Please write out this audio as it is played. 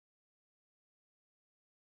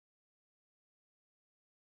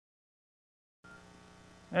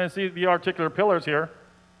And see the articular pillars here,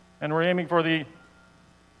 and we're aiming for the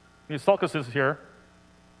sulcuses here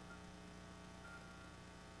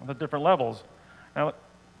at the different levels. Now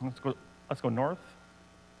let's go north.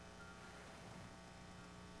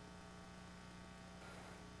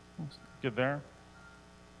 Good there.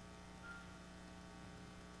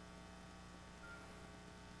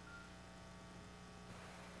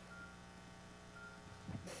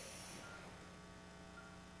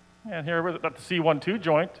 And here we're at the C12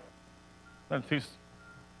 joint. And the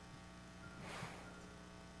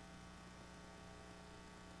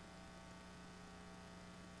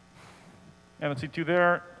C2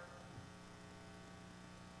 there.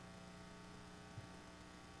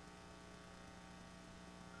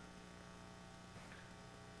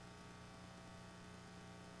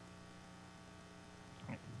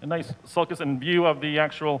 A nice sulcus in view of the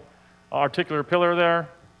actual articular pillar there.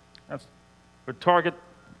 That's the target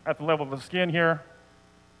at the level of the skin here.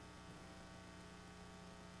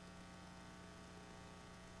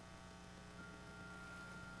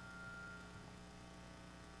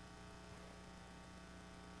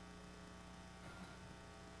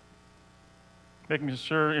 Making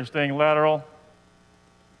sure you're staying lateral.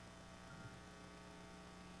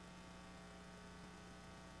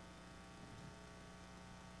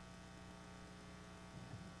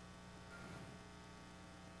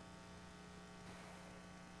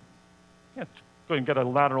 Yeah, go ahead and get a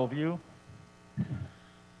lateral view.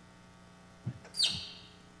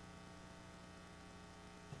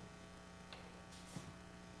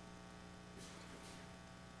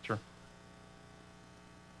 Sure.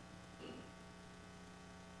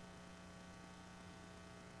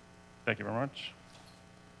 Thank you very much.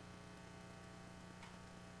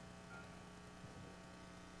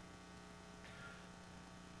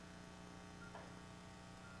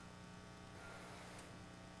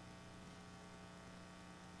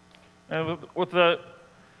 And with the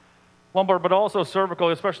lumbar, but also cervical,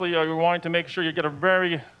 especially you're wanting to make sure you get a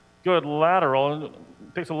very good lateral. It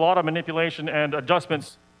takes a lot of manipulation and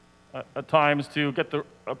adjustments at times to get the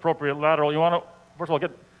appropriate lateral. You want to, first of all,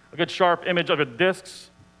 get a good sharp image of the discs.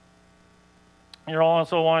 You're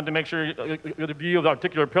also wanting to make sure you get a view of the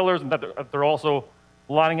articular pillars and that they're also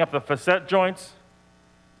lining up the facet joints.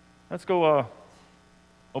 Let's go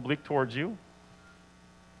oblique towards you.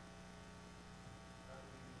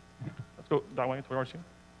 Let's go that way towards you.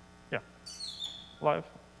 Yeah. Live.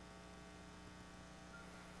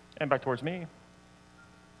 And back towards me.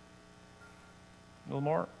 A little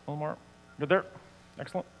more, a little more. Good there.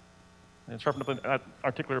 Excellent. And sharpen up that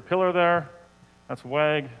articular pillar there. That's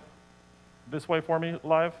wag. This way for me,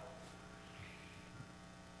 live.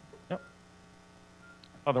 Yep.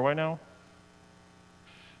 Other way now.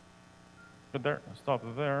 Good there. Stop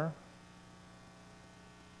there.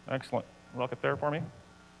 Excellent. Lock it there for me.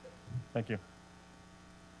 Thank you.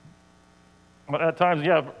 But at times,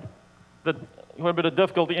 you have a bit of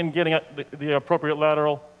difficulty in getting at the appropriate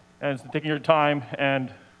lateral, and it's taking your time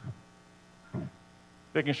and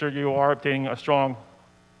making sure you are obtaining a strong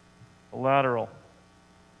lateral.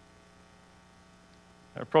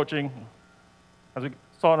 Approaching, as we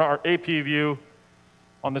saw in our AP view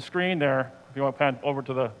on the screen there, if you want to pan over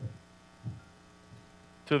to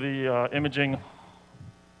the imaging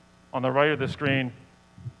on the right of the screen.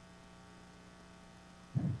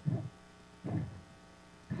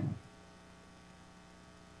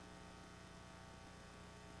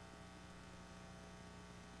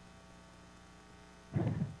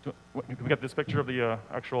 Can we get this picture of the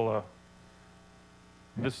actual,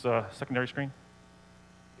 this secondary screen?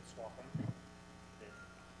 Swap them.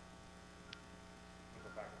 Go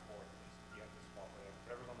back and forth. You have to swap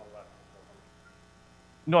whatever's on the left.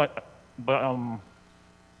 No, but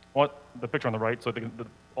what the picture on the right, so the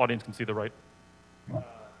audience can see the right.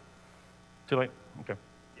 Too late. Okay.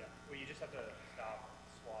 Yeah. Well, you just have to stop,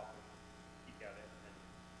 swap, and peek at it, and then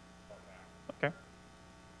swap back. Okay.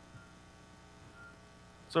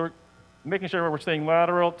 So we're making sure we're staying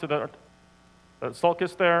lateral to the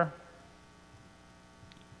sulcus there.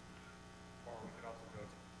 Or we could also go to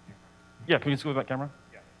the camera. Yeah, can we just go to that camera?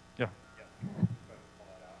 Yeah. Yeah. Yeah. Go ahead and pull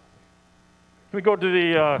that out. Can we go to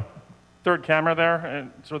the third camera there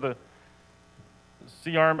and sort of the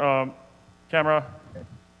C-arm camera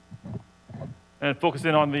and focus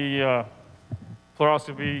in on the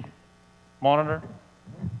fluoroscopy monitor?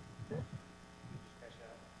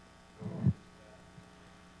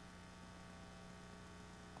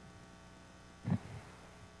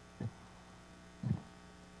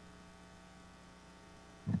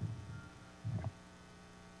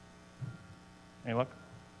 Any luck?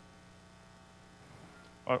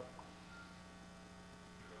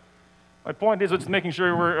 My point is it's making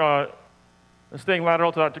sure we're staying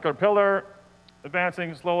lateral to that articular pillar,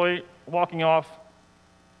 advancing slowly, walking off,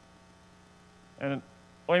 and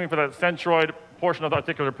aiming for that centroid portion of the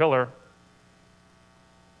articular pillar.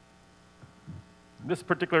 This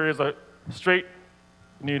particular is a straight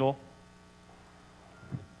needle.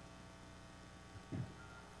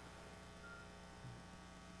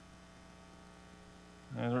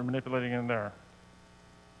 And we're manipulating in there.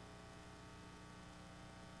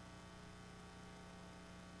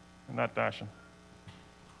 In that fashion.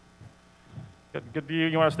 Get a good view.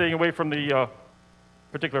 You want to stay away from the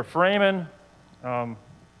particular foramen, and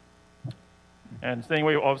staying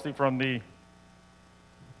away, obviously, from the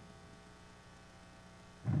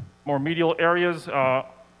more medial areas.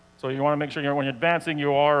 So you want to make sure when you're advancing,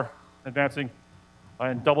 you are advancing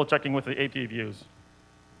and double checking with the AP views.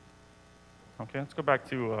 Okay, let's go back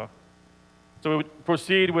to, so we would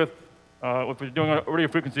proceed with, if we're doing a radio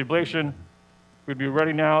frequency ablation, we'd be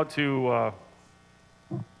ready now to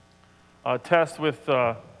test with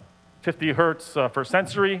 50 hertz for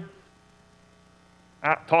sensory,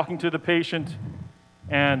 talking to the patient,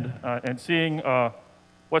 and seeing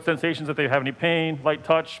what sensations, if they have any pain, light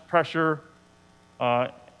touch, pressure,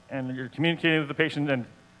 and you're communicating with the patient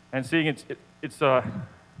and seeing it's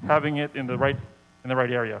having it in the right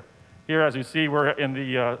area. Here, as you see, we're in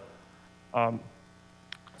the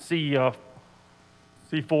C4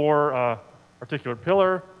 articular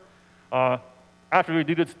pillar. After we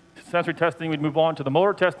do this sensory testing, we'd move on to the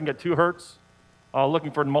motor testing at 2 hertz,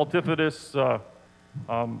 looking for multifidus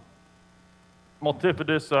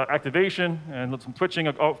activation and some twitching,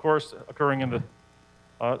 of course, occurring in the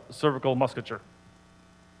cervical musculature,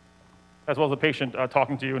 as well as the patient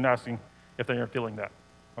talking to you and asking if they are feeling that,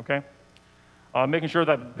 okay? Making sure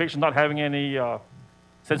that the patient's not having any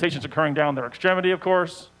sensations occurring down their extremity, of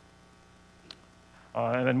course,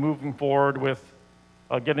 and then moving forward with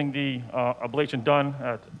getting the ablation done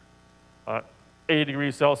at 80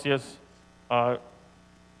 degrees Celsius,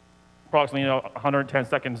 approximately 110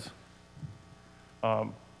 seconds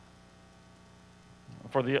for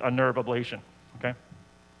the nerve ablation, okay?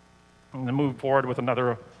 And then move forward with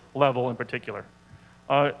another level in particular.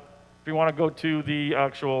 If you want to go to the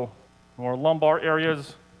actual more lumbar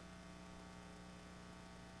areas,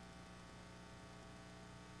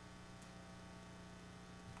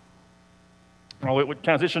 we would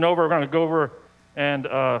transition over. We're going to go over and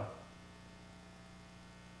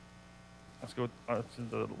let's go to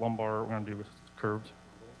the lumbar. We're going to do curved.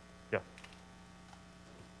 Yeah.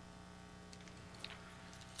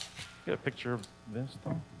 Get a picture of this,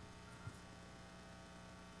 though.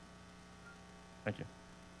 Thank you.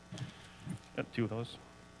 Got 2 of those.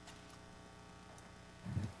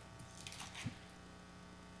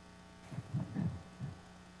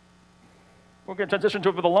 We're going to transition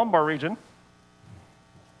to the lumbar region.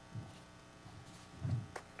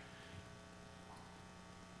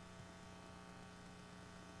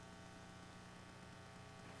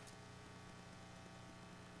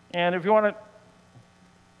 And if you want to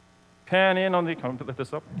pan in on the, come to lift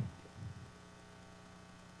this up.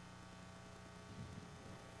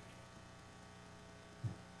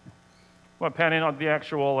 Want to pan in on the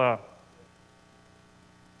actual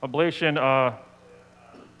ablation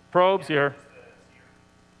probes here.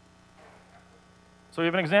 So you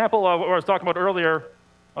have an example of what I was talking about earlier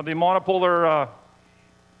of the monopolar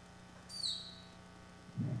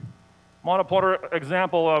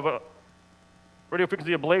example of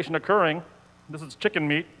radiofrequency ablation occurring. This is chicken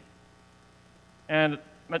meat, and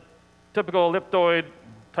a typical elliptoid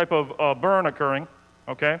type of burn occurring,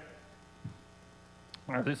 okay,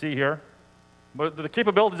 as you see here. But the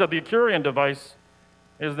capabilities of the Accurian device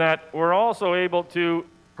is that we're also able to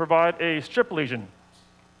provide a strip lesion.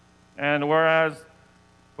 And whereas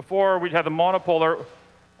before we'd have the monopolar,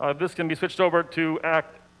 this can be switched over to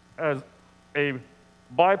act as a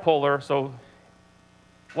bipolar, so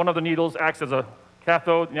one of the needles acts as a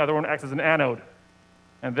cathode, and the other one acts as an anode.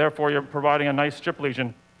 And therefore, you're providing a nice strip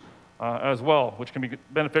lesion as well, which can be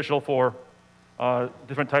beneficial for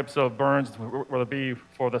different types of burns, whether it be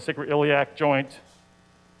for the sacroiliac joint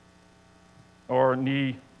or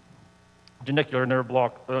knee genicular nerve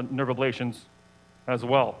ablations as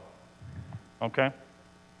well, okay?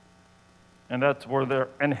 And that's where they're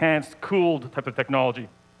enhanced, cooled type of technology.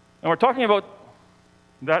 And we're talking about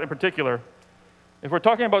that in particular. If we're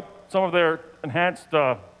talking about some of their enhanced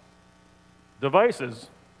devices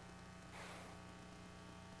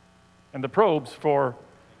and the probes for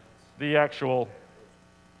the actual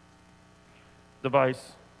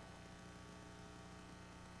device,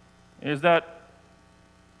 is that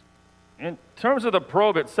in terms of the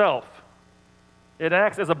probe itself, it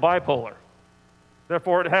acts as a bipolar.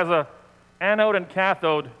 Therefore, it has an anode and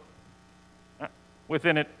cathode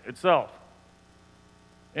within it itself.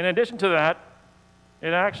 In addition to that,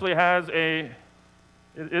 it actually has it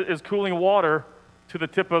is cooling water to the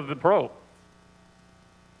tip of the probe.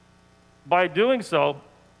 By doing so,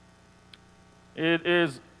 it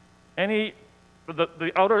is the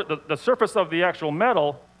surface of the actual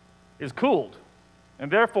metal is cooled,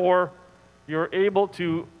 and therefore you're able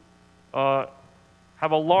to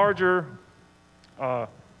have a larger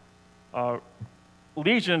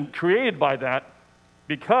lesion created by that,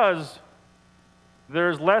 because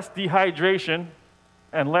there's less dehydration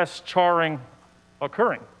and less charring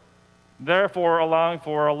occurring, therefore allowing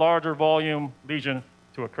for a larger volume lesion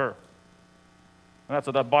to occur. And that's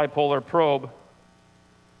that bipolar probe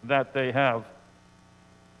that they have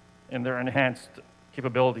in their enhanced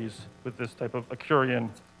capabilities with this type of Accurian.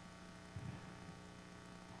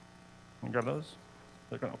 Can you grab those?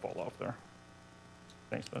 They're going to fall off there.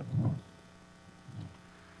 Thanks, Ben.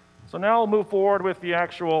 So now we'll move forward with the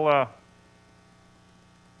actual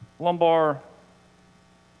lumbar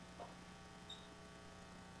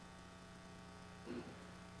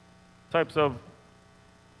types of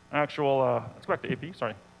actual, let's go back to AP,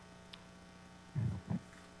 sorry.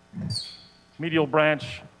 Medial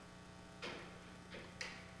branch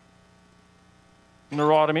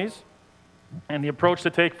neurotomies and the approach to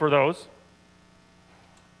take for those.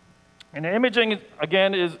 And the imaging,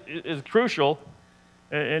 again, is crucial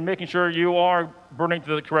in making sure you are burning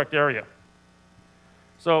to the correct area.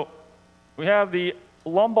 So we have the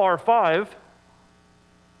lumbar 5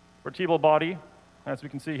 vertebral body, as we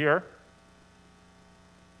can see here.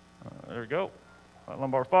 There we go,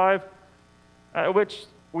 lumbar 5, at which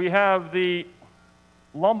we have the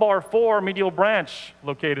lumbar 4 medial branch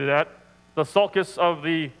located at the sulcus of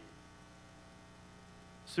the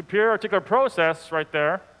superior articular process right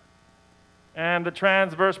there, and the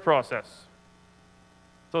transverse process.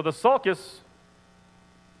 So the sulcus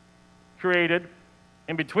created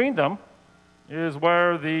in between them is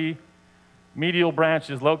where the medial branch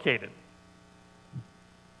is located,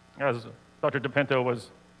 as Dr. DePinto was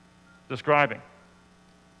describing.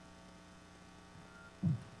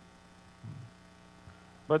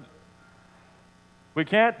 But we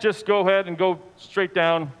can't just go ahead and go straight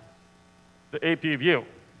down the AP view.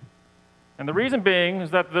 And the reason being is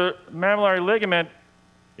that the mammillary ligament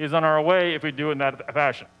is on our way if we do it in that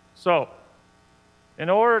fashion. So in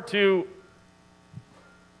order to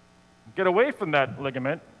get away from that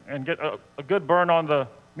ligament and get a good burn on the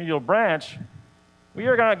medial branch, we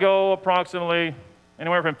are going to go approximately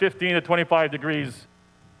anywhere from 15 to 25 degrees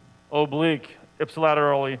oblique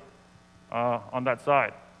ipsilaterally on that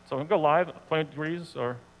side. So we'll go live, 20 degrees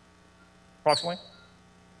or approximately.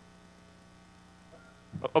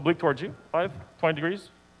 Oblique towards you, 20 degrees.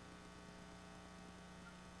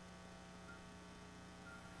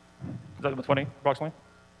 Is that 20, approximately?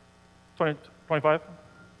 20, 25?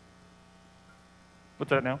 What's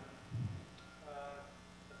that now?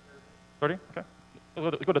 30? Okay.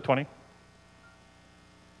 Let's go to 20.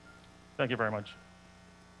 Thank you very much.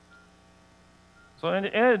 So in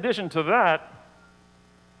addition to that,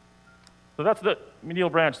 so that's the medial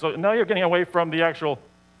branch. So now you're getting away from the actual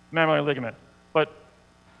mammillary ligament. But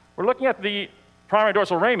we're looking at the primary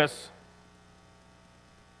dorsal ramus,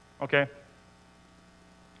 okay?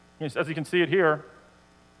 As you can see it here,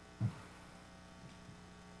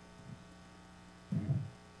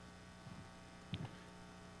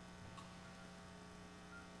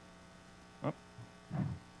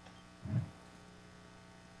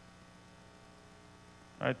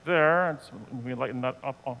 right there. We lighten that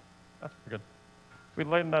up. Oh, that's pretty good. We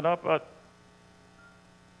lighten that up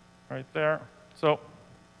right there. So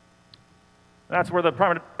that's where the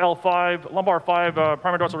primary L5, lumbar 5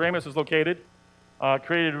 primary dorsal ramus is located,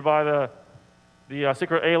 created by the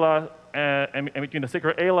sacroala and between the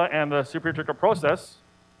sacroala and the superior articular process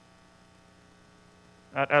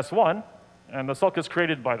at S1, and the sulcus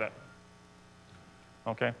created by that.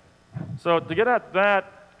 Okay. So to get at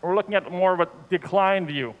that, we're looking at more of a decline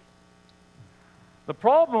view. The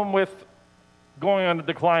problem with going on the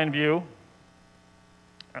decline view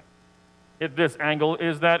at this angle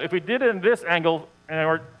is that if we did it in this angle and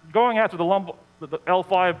we're going after the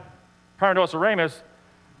L5 primary dorsal ramus,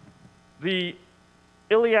 the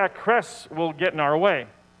iliac crest will get in our way.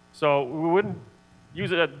 So we wouldn't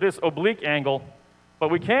use it at this oblique angle, but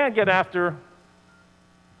we can get after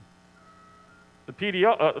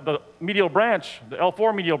the medial branch, the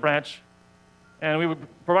L4 medial branch, and we would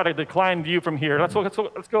provide a decline view from here.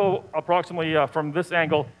 Let's go approximately from this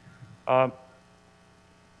angle. Can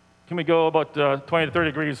we go about 20 to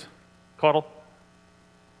 30 degrees caudal?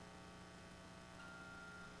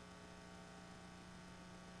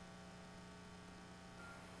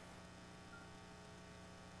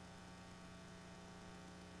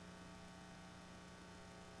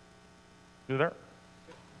 through there.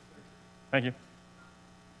 Thank you.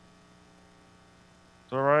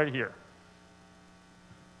 So right here.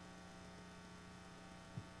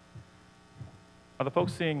 Are the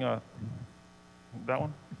folks seeing that one? Yeah, I'm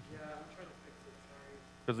trying to fix it, sorry.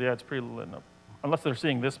 Because yeah, it's pretty lit up. Unless they're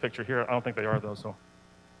seeing this picture here, I don't think they are though. So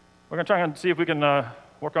we're gonna try and see if we can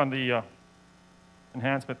work on the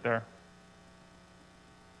enhancement there.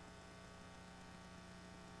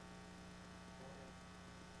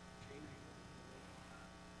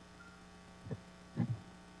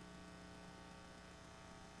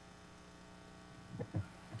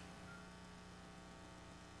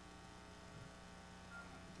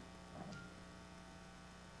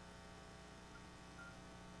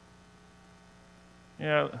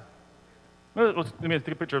 Yeah. Let me take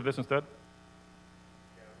a picture of this instead.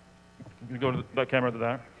 You go to that camera to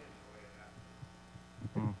that.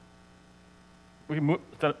 We can move.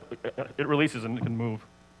 It releases and it can move.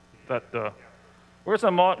 That. We're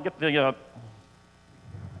gonna get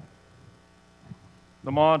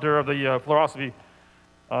the monitor of the fluoroscopy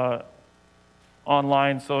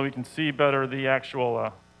online so we can see better the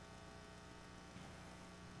actual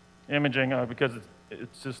imaging because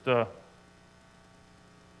it's just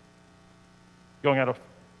going out of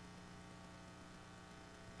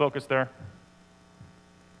focus there.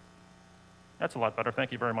 That's a lot better.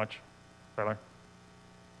 Thank you very much, Tyler.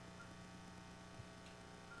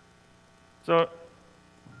 So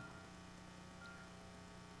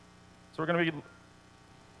we're going to be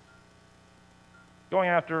going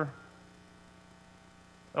after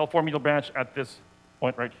L4 medial branch at this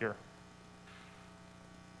point right here.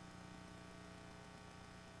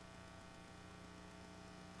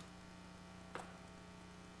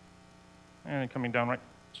 And coming down right,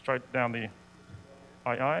 straight down the II.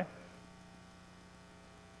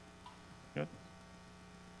 Good.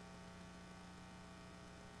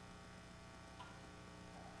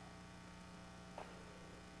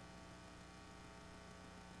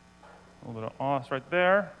 A little bit of os right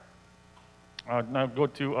there. Now go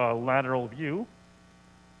to lateral view.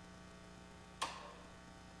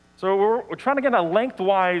 So we're trying to get a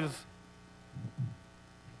lengthwise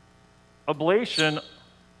ablation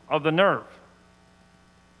of the nerve.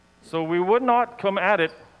 So we would not come at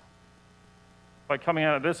it by coming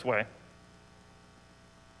at it this way.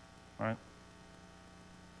 All right?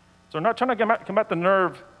 So we're not trying to come at the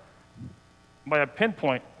nerve by a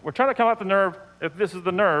pinpoint. We're trying to come at the nerve, if this is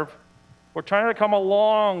the nerve, we're trying to come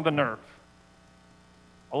along the nerve,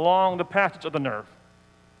 along the passage of the nerve,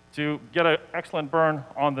 to get an excellent burn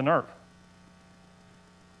on the nerve.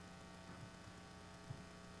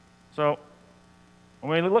 So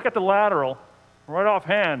when we look at the lateral, right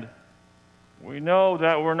offhand, we know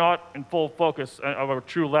that we're not in full focus of a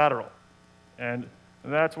true lateral. And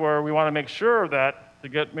that's where we want to make sure that,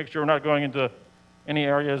 make sure we're not going into any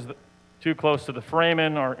areas too close to the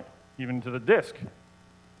foramen or even to the disc.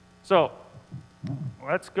 So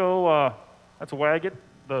let's go, let's wag it,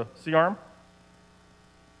 the C-arm.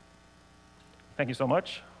 Thank you so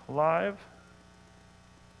much. Live.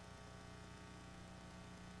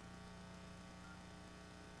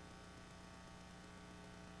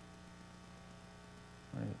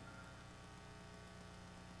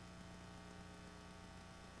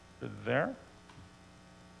 There.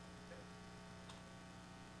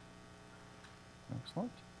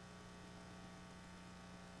 Excellent.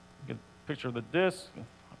 Good picture of the disc.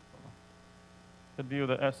 Good view of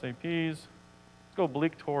the SAPs. Let's go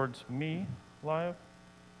oblique towards me, live.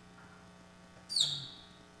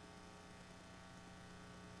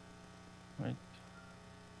 Right.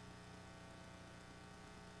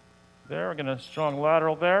 There, we're getting a strong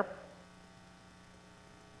lateral there.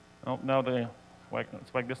 Oh, now the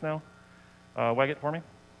let's wag this now. Wag it for me.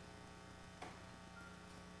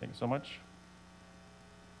 Thank you so much.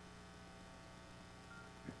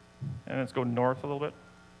 And let's go north a little bit.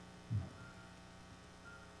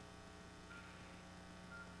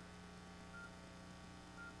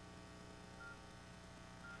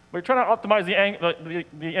 We're trying to optimize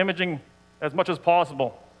the imaging as much as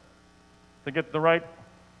possible to get the right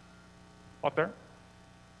up there.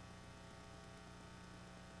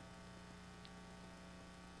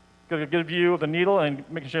 Get a good view of the needle and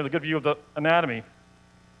making sure you have a good view of the anatomy.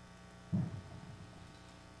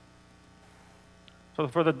 So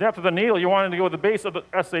for the depth of the needle, you wanted to go with the base of the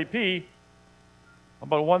SAP,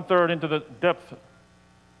 about 1/3 into the depth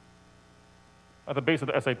at the base of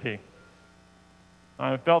the SAP.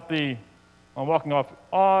 I felt I'm walking off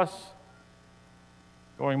os,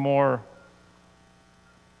 going more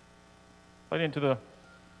right into the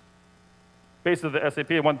base of the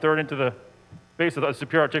SAP, 1/3 into the base of the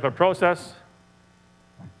superior articular process.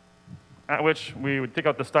 at which we would take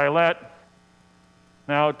out the stylet,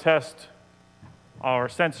 now test our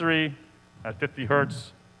sensory at 50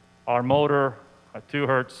 hertz, our motor at 2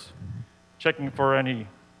 hertz, checking for any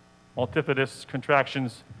multifidus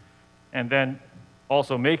contractions, and then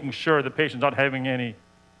also making sure the patient's not having any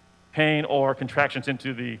pain or contractions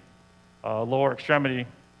into the lower extremity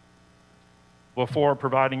before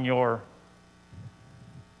providing your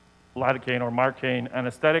lidocaine or marcaine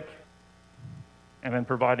anesthetic, and then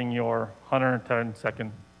providing your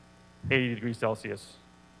 110-second, 80 degrees Celsius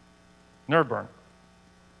nerve burn.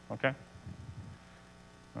 Okay?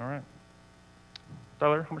 All right.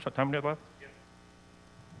 Tyler, how much time do you have left? Yeah.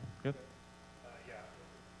 Good? Yeah,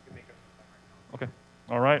 you can make up some time right now. Okay.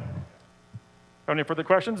 All right. Have any further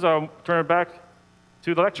questions? I'll turn it back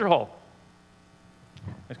to the lecture hall.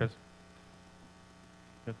 Thanks, guys.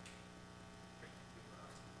 Good.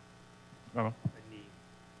 No.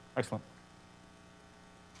 Excellent.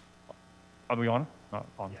 Are we on? Not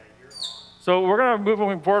on. Yeah, you're on. So we're going to move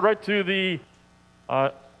moving forward right to the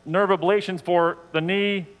nerve ablations for the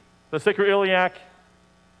knee, the sacroiliac,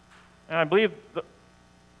 and I believe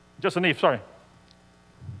just the knee, sorry. Yeah,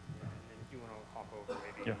 and then if you want to hop over,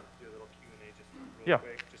 maybe Yeah. do a little Q&A just really Yeah.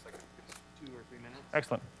 quick, just like 2 or 3 minutes.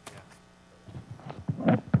 Excellent.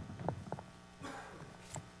 Yeah.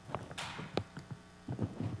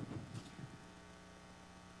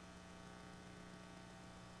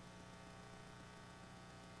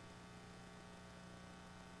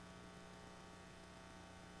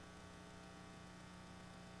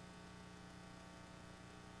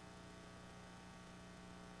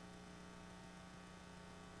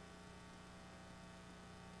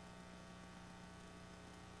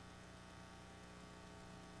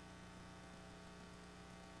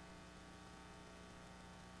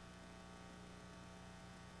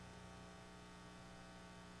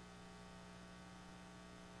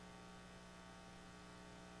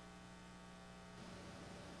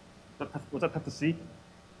 Was that tough to see?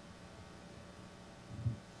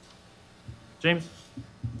 James,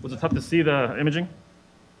 was it tough to see the imaging?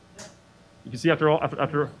 You can see after,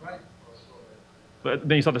 but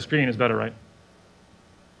then you saw the screen is better, right?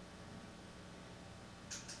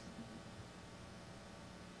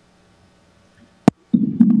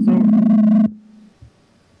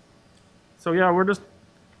 So yeah, we're just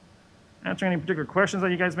answering any particular questions that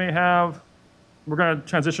you guys may have. We're going to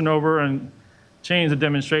transition over and change the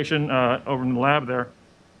demonstration over in the lab there.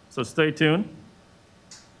 So stay tuned.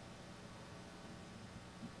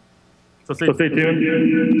 So stay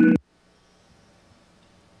tuned.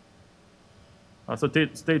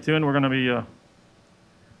 Stay tuned. We're going to be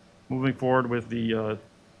moving forward with the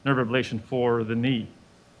nerve ablation for the knee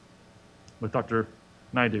with Dr.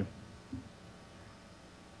 Naidu.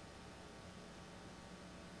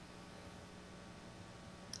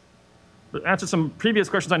 To answer some previous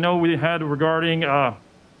questions I know we had regarding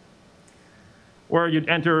where you'd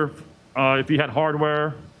enter if you had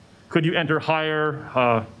hardware. Could you enter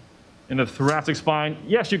higher in the thoracic spine?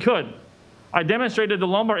 Yes, you could. I demonstrated the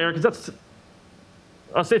lumbar area because that's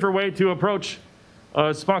a safer way to approach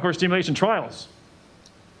spinal cord stimulation trials.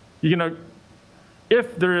 You know,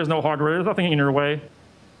 if there is no hardware, there's nothing in your way,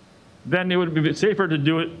 then it would be safer to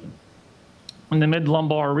do it in the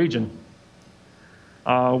mid-lumbar region.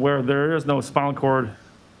 Where there is no spinal cord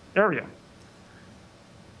area.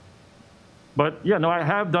 But yeah, no, I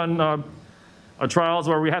have done trials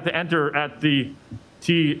where we had to enter at the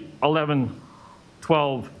T11,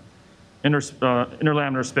 12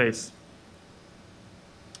 interlaminar space.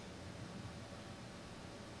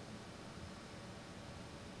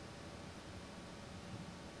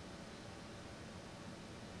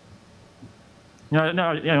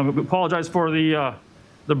 Yeah, we apologize for the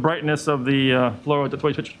brightness of the flow. That's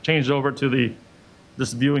why we changed over to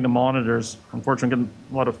just viewing the monitors. Unfortunately, getting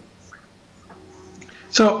a lot of.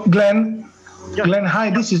 So, Glenn, Yeah. Glenn, hi.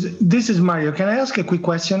 This is Mario. Can I ask a quick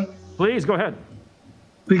question? Please go ahead.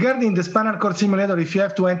 Regarding the spinal cord simulator, if you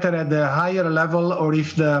have to enter at the higher level, or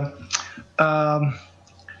if the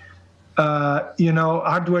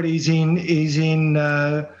hardware is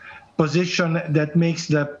in position that makes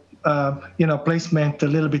the placement a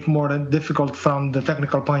little bit more difficult from the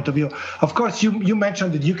technical point of view. Of course, you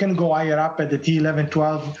mentioned that you can go higher up at the T11,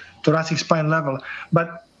 12 thoracic spine level,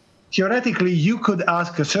 but theoretically, you could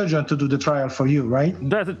ask a surgeon to do the trial for you, right?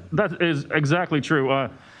 That is exactly true.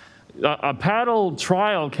 A paddle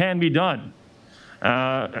trial can be done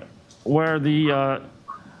where the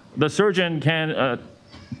surgeon can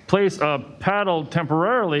place a paddle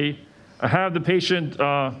temporarily, have the patient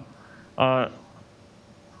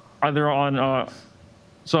either on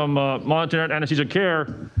some monitored anesthesia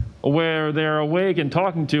care where they're awake and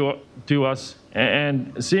talking to us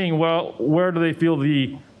and seeing, well, where do they feel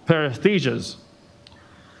the paresthesias?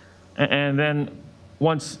 And then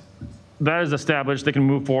once that is established, they can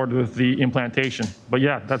move forward with the implantation. But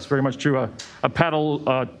yeah, that's very much true. A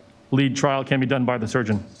paddle lead trial can be done by the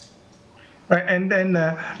surgeon. Right, and then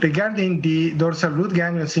regarding the dorsal root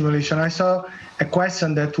ganglion simulation, I saw a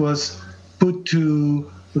question that was put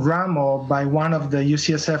to Ramo by one of the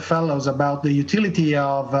UCSF fellows about the utility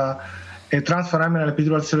of a transforaminal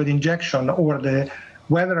epidural steroid injection, or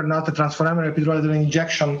whether or not the transforaminal epidural steroid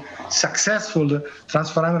injection, successful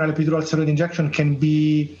transforaminal epidural steroid injection, can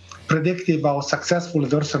be predictive of successful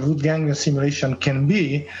dorsal root ganglion simulation can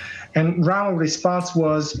be. And Ramo's response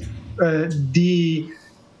was the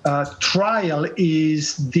trial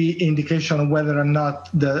is the indication of whether or not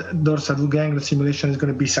the dorsal root ganglion simulation is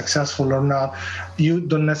going to be successful or not. You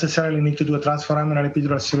don't necessarily need to do a transforaminal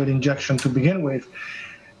epidural steroid injection to begin with.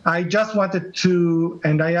 I just wanted to,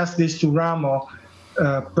 and I asked this to Ramo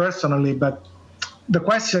personally, but the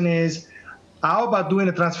question is, how about doing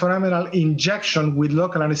a transforaminal injection with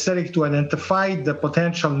local anesthetic to identify the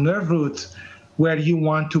potential nerve roots where you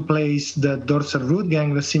want to place the dorsal root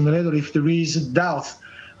ganglion simulator if there is doubt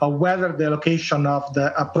of whether the location of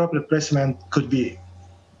the appropriate placement could be?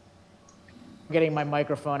 Getting my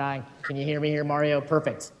microphone on. Can you hear me here, Mario?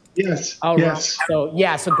 Perfect. Yes. All yes.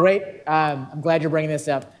 Right. So great. I'm glad you're bringing this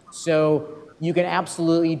up. So you can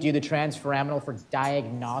absolutely do the transforaminal for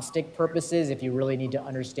diagnostic purposes if you really need to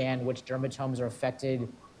understand which dermatomes are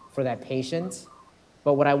affected for that patient.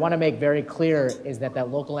 But what I want to make very clear is that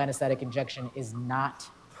local anesthetic injection is not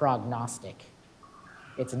prognostic.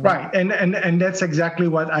 It's not. Right, and that's exactly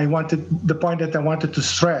what I wanted, the point that I wanted to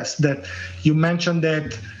stress, that you mentioned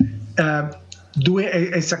that doing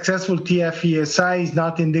a successful TF-ESI is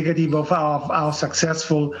not indicative of how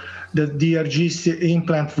successful the DRG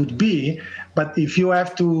implant would be. But if you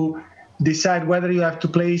have to decide whether you have to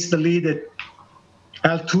place the lead at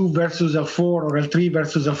L2 versus L4 or L3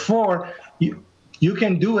 versus L4, you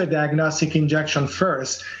can do a diagnostic injection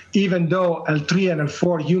first, even though L3 and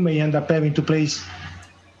L4, you may end up having to place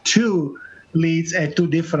two leads at two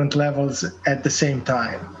different levels at the same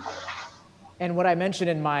time. And what I mentioned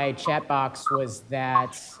in my chat box was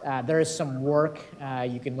that there is some work.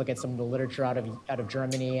 You can look at some of the literature out of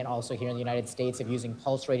Germany and also here in the United States of using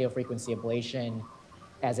pulse radiofrequency ablation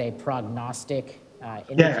as a prognostic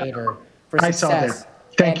indicator for success. I saw that.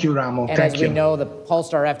 Thank you, Ramo. And Thank as we know, the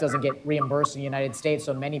pulsed RF doesn't get reimbursed in the United States,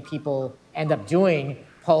 so many people end up doing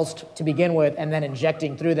pulsed to begin with and then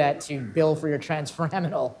injecting through that to bill for your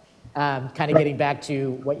transforaminal. Kind of getting back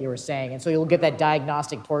to what you were saying. And so you'll get that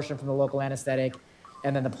diagnostic portion from the local anesthetic,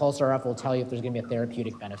 and then the pulse RF will tell you if there's going to be a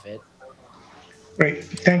therapeutic benefit. Great.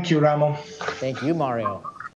 Thank you, Ramo. Thank you, Mario.